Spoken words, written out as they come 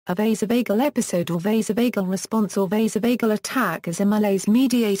A vasovagal episode or vasovagal response or vasovagal attack is a malaise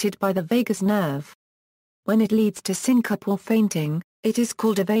mediated by the vagus nerve. When it leads to syncope or fainting, it is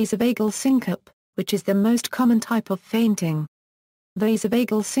called a vasovagal syncope, which is the most common type of fainting.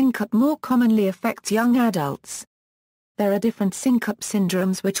 Vasovagal syncope more commonly affects young adults. There are different syncope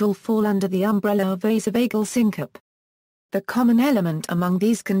syndromes which all fall under the umbrella of vasovagal syncope. The common element among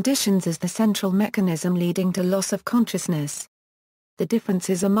these conditions is the central mechanism leading to loss of consciousness. The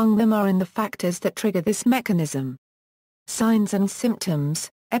differences among them are in the factors that trigger this mechanism. Signs and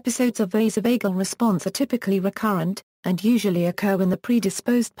symptoms. Episodes of vasovagal response are typically recurrent, and usually occur when the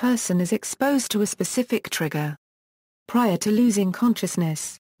predisposed person is exposed to a specific trigger. Prior to losing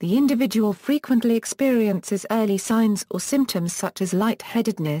consciousness, the individual frequently experiences early signs or symptoms such as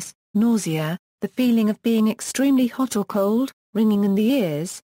lightheadedness, nausea, the feeling of being extremely hot or cold, ringing in the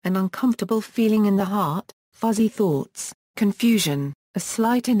ears, an uncomfortable feeling in the heart, fuzzy thoughts, confusion, a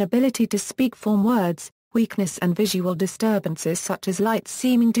slight inability to form words, weakness and visual disturbances such as lights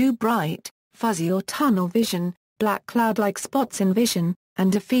seeming too bright, fuzzy or tunnel vision, black cloud-like spots in vision,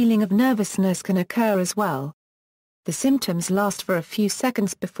 and a feeling of nervousness can occur as well. The symptoms last for a few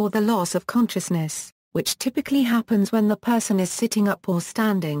seconds before the loss of consciousness, which typically happens when the person is sitting up or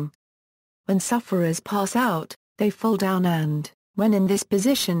standing. When sufferers pass out, they fall down and, when in this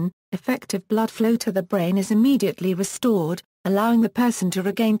position, effective blood flow to the brain is immediately restored, allowing the person to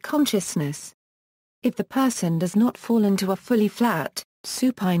regain consciousness. If the person does not fall into a fully flat,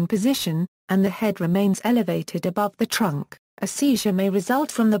 supine position, and the head remains elevated above the trunk, a seizure may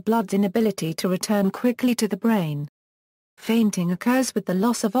result from the blood's inability to return quickly to the brain. Fainting occurs with the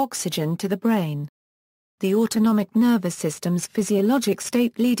loss of oxygen to the brain. The autonomic nervous system's physiologic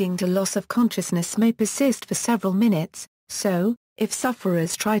state leading to loss of consciousness may persist for several minutes, so, if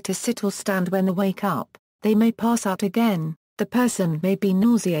sufferers try to sit or stand when they wake up, they may pass out again. The person may be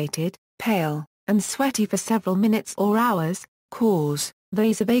nauseated, pale, and sweaty for several minutes or hours. Cause: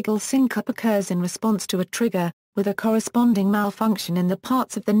 vasovagal syncope occurs in response to a trigger, with a corresponding malfunction in the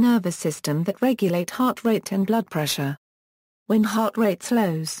parts of the nervous system that regulate heart rate and blood pressure. When heart rate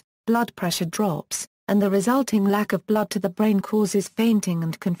slows, blood pressure drops, and the resulting lack of blood to the brain causes fainting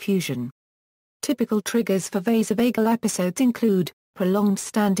and confusion. Typical triggers for vasovagal episodes include prolonged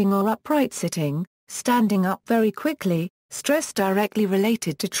standing or upright sitting, standing up very quickly, stress directly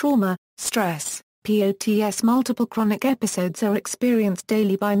related to trauma, stress, POTS. Multiple chronic episodes are experienced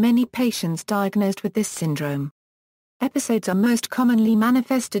daily by many patients diagnosed with this syndrome. Episodes are most commonly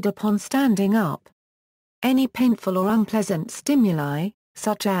manifested upon standing up. Any painful or unpleasant stimuli,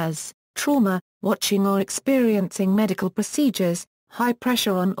 such as trauma, watching or experiencing medical procedures, high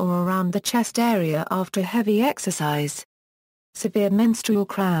pressure on or around the chest area after heavy exercise, severe menstrual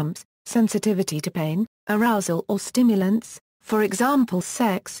cramps, sensitivity to pain, arousal or stimulants, for example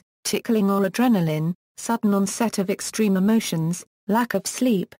sex, tickling or adrenaline, sudden onset of extreme emotions, lack of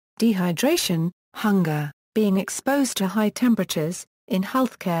sleep, dehydration, hunger, being exposed to high temperatures, in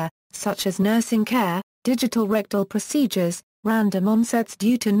healthcare, such as nursing care, digital rectal procedures, random onsets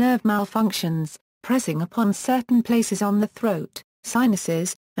due to nerve malfunctions, pressing upon certain places on the throat,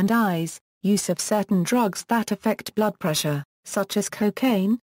 sinuses, and eyes, use of certain drugs that affect blood pressure, such as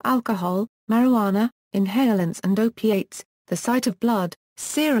cocaine, alcohol, marijuana, inhalants and opiates, the sight of blood,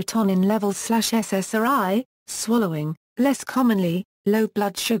 serotonin levels/SSRI, swallowing, less commonly, low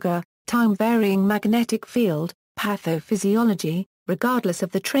blood sugar, time-varying magnetic field, pathophysiology. Regardless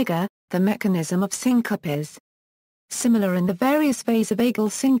of the trigger, the mechanism of syncope is similar in the various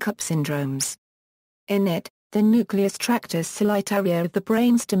vasovagal syncope syndromes. In it, the nucleus tractus solitaria of the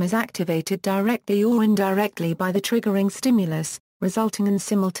brainstem is activated directly or indirectly by the triggering stimulus, resulting in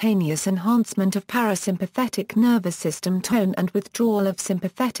simultaneous enhancement of parasympathetic nervous system tone and withdrawal of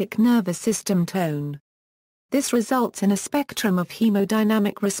sympathetic nervous system tone. This results in a spectrum of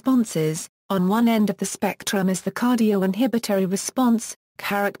hemodynamic responses. On one end of the spectrum is the cardioinhibitory response,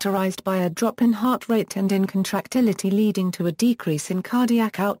 characterized by a drop in heart rate and in contractility leading to a decrease in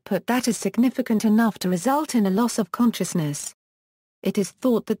cardiac output that is significant enough to result in a loss of consciousness. It is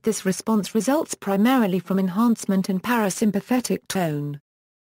thought that this response results primarily from enhancement in parasympathetic tone.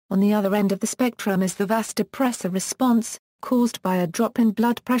 On the other end of the spectrum is the vasopressor response, caused by a drop in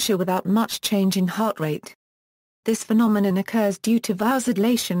blood pressure without much change in heart rate. This phenomenon occurs due to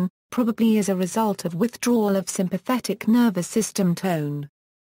vasodilation, probably as a result of withdrawal of sympathetic nervous system tone.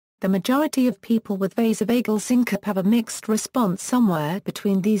 The majority of people with vasovagal syncope have a mixed response somewhere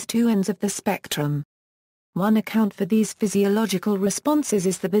between these two ends of the spectrum. One account for these physiological responses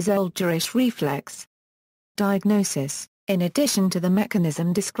is the Vasovagal reflex. Diagnosis: in addition to the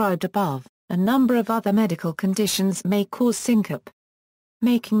mechanism described above, a number of other medical conditions may cause syncope.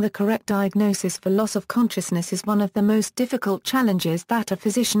 Making the correct diagnosis for loss of consciousness is one of the most difficult challenges that a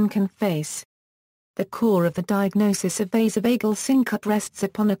physician can face. The core of the diagnosis of vasovagal syncope rests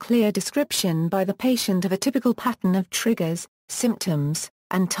upon a clear description by the patient of a typical pattern of triggers, symptoms,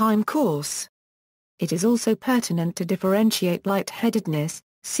 and time course. It is also pertinent to differentiate lightheadedness,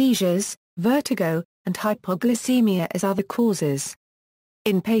 seizures, vertigo, and hypoglycemia as other causes.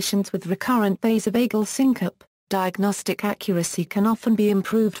 In patients with recurrent vasovagal syncope, diagnostic accuracy can often be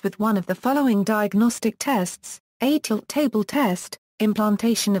improved with one of the following diagnostic tests: a tilt table test,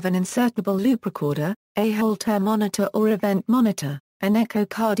 implantation of an insertable loop recorder, a Holter monitor or event monitor, an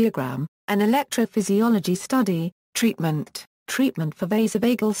echocardiogram, an electrophysiology study. Treatment for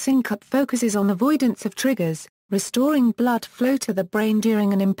vasovagal syncope focuses on avoidance of triggers, restoring blood flow to the brain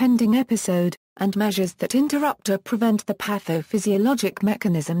during an impending episode, and measures that interrupt or prevent the pathophysiologic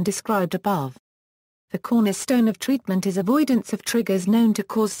mechanism described above. The cornerstone of treatment is avoidance of triggers known to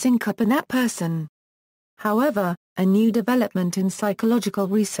cause syncope in that person. However, a new development in psychological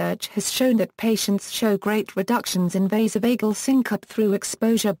research has shown that patients show great reductions in vasovagal syncope through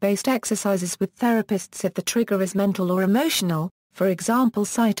exposure-based exercises with therapists if the trigger is mental or emotional, for example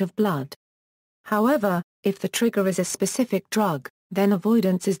sight of blood. However, if the trigger is a specific drug, then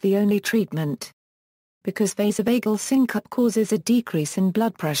avoidance is the only treatment. Because vasovagal syncope causes a decrease in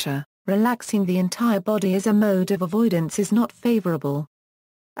blood pressure, relaxing the entire body as a mode of avoidance is not favorable.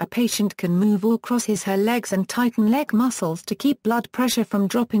 A patient can move or cross his/her legs and tighten leg muscles to keep blood pressure from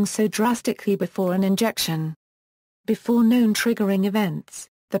dropping so drastically before an injection. Before known triggering events,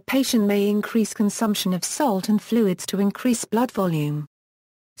 the patient may increase consumption of salt and fluids to increase blood volume.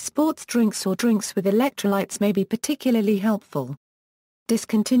 Sports drinks or drinks with electrolytes may be particularly helpful.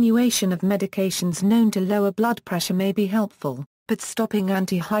 Discontinuation of medications known to lower blood pressure may be helpful, but stopping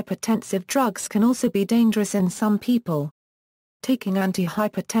antihypertensive drugs can also be dangerous in some people. Taking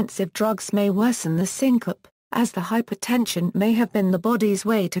antihypertensive drugs may worsen the syncope, as the hypertension may have been the body's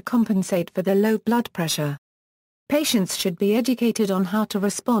way to compensate for the low blood pressure. Patients should be educated on how to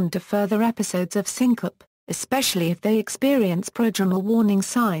respond to further episodes of syncope, especially if they experience prodromal warning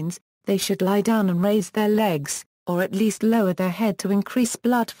signs. They should lie down and raise their legs, or at least lower their head to increase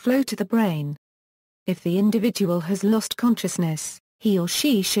blood flow to the brain. If the individual has lost consciousness, he or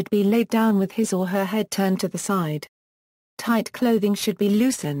she should be laid down with his or her head turned to the side. Tight clothing should be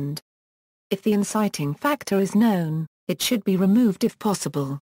loosened. If the inciting factor is known, it should be removed if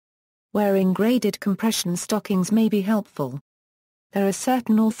possible. Wearing graded compression stockings may be helpful. There are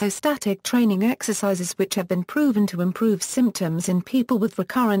certain orthostatic training exercises which have been proven to improve symptoms in people with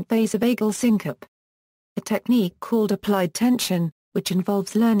recurrent vasovagal syncope. A technique called applied tension, which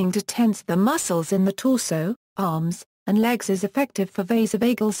involves learning to tense the muscles in the torso, arms, and legs is effective for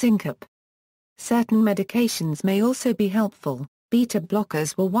vasovagal syncope. Certain medications may also be helpful. Beta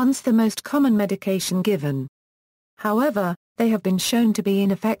blockers were once the most common medication given. However, they have been shown to be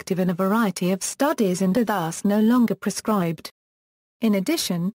ineffective in a variety of studies and are thus no longer prescribed. In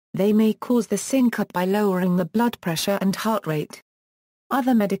addition, they may cause the syncope by lowering the blood pressure and heart rate.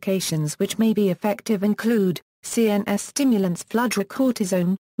 Other medications which may be effective include CNS stimulants,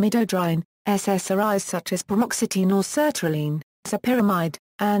 fludrocortisone, midodrine, SSRIs such as paroxetine or sertraline, sapiromide,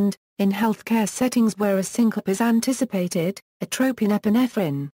 and, in healthcare settings where a syncope is anticipated, atropine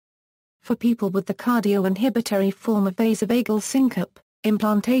epinephrine. For people with the cardioinhibitory form of vasovagal syncope,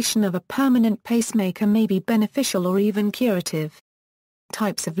 implantation of a permanent pacemaker may be beneficial or even curative.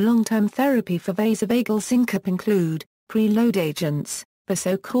 Types of long-term therapy for vasovagal syncope include preload agents,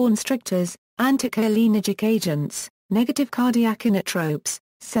 vasoconstrictors, anticholinergic agents, negative cardiac inotropes,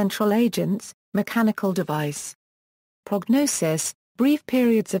 central agents, mechanical device. Prognosis: brief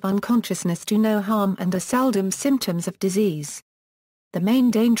periods of unconsciousness do no harm and are seldom symptoms of disease. The main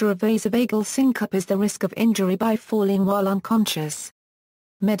danger of vasovagal syncope is the risk of injury by falling while unconscious.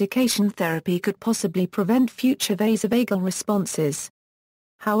 Medication therapy could possibly prevent future vasovagal responses.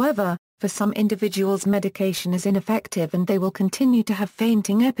 However, for some individuals medication is ineffective and they will continue to have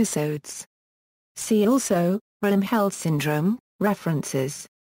fainting episodes. See also, Rome-Held syndrome, references.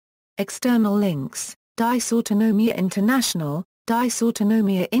 External links: Dysautonomia International,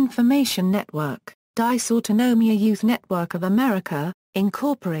 Dysautonomia Information Network, Dysautonomia Youth Network of America,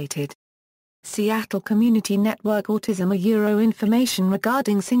 Incorporated. Seattle Community Network Autism Information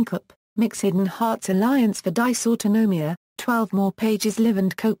regarding syncope, Mix Hidden Hearts Alliance for Dysautonomia, 12 more pages. Live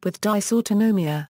and cope with dysautonomia.